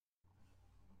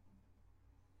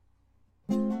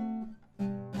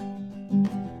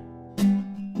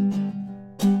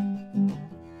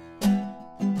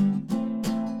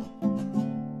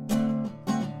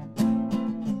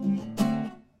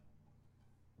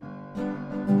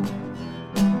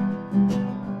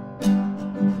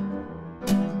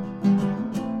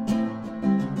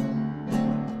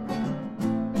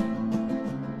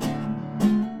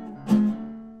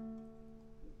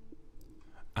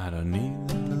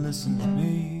listen to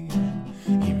me,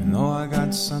 even though I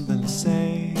got something to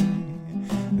say.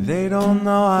 They don't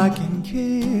know I can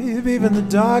keep even the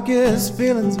darkest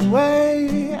feelings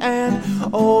away. And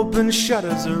open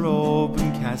shutters are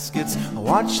open caskets, I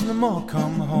watch them all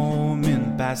come home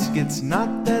in baskets.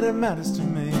 Not that it matters to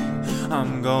me,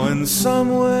 I'm going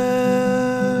somewhere,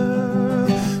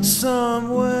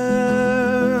 somewhere.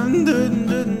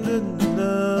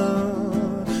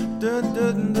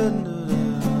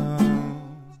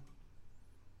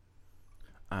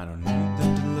 I don't need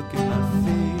them to look at my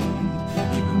feet,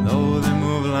 even though they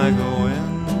move like a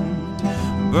wind,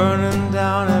 burning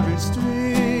down every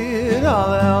street. All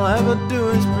they'll ever do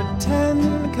is pretend,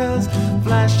 'cause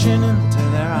flashing into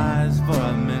their eyes for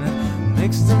a minute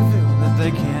makes them feel that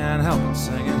they can't help but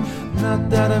sing it. Not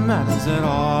that it matters at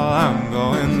all, I'm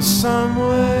going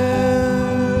somewhere,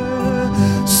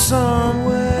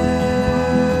 somewhere.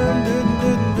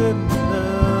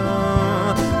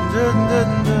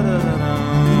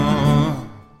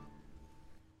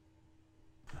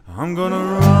 I'm gonna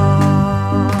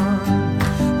run,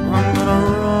 I'm gonna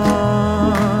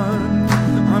run,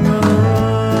 I'm gonna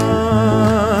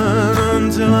run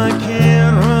until I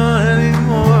can't run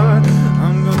anymore.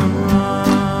 I'm gonna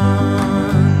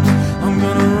run, I'm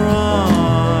gonna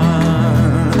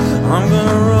run, I'm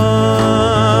gonna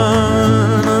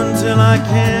run until I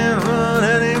can't run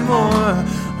anymore.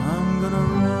 I'm gonna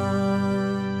run.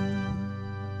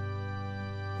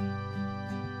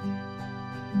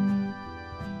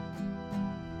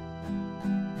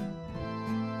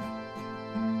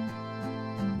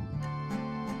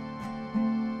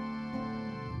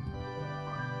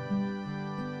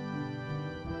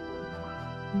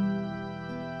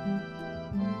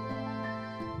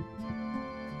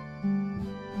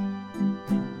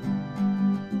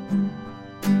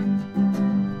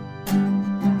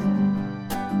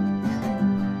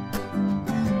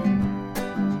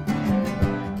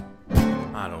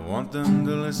 I don't want them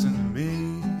to listen to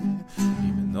me,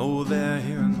 even though they're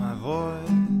hearing my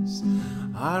voice.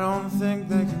 I don't think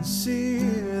they can see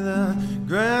the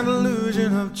grand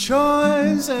illusion of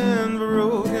choice. And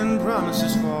broken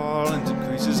promises fall into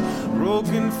creases,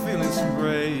 broken feelings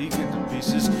break into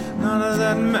pieces. None of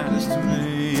that matters to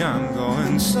me, I'm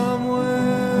going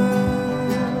somewhere,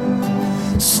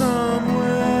 somewhere.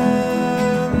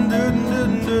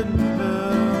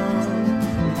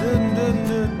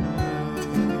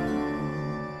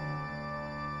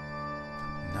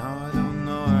 Now I don't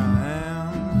know where I am,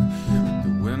 but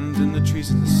the wind and the trees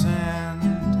and the sand.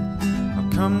 I've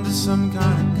come to some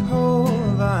kind of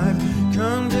cove, I've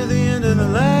come to the end of the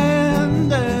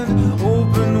land. And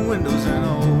open windows and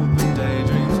open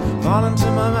daydreams fall into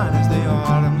my mind as the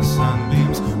autumn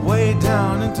sunbeams way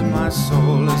down into my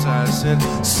soul as I sit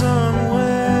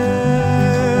somewhere.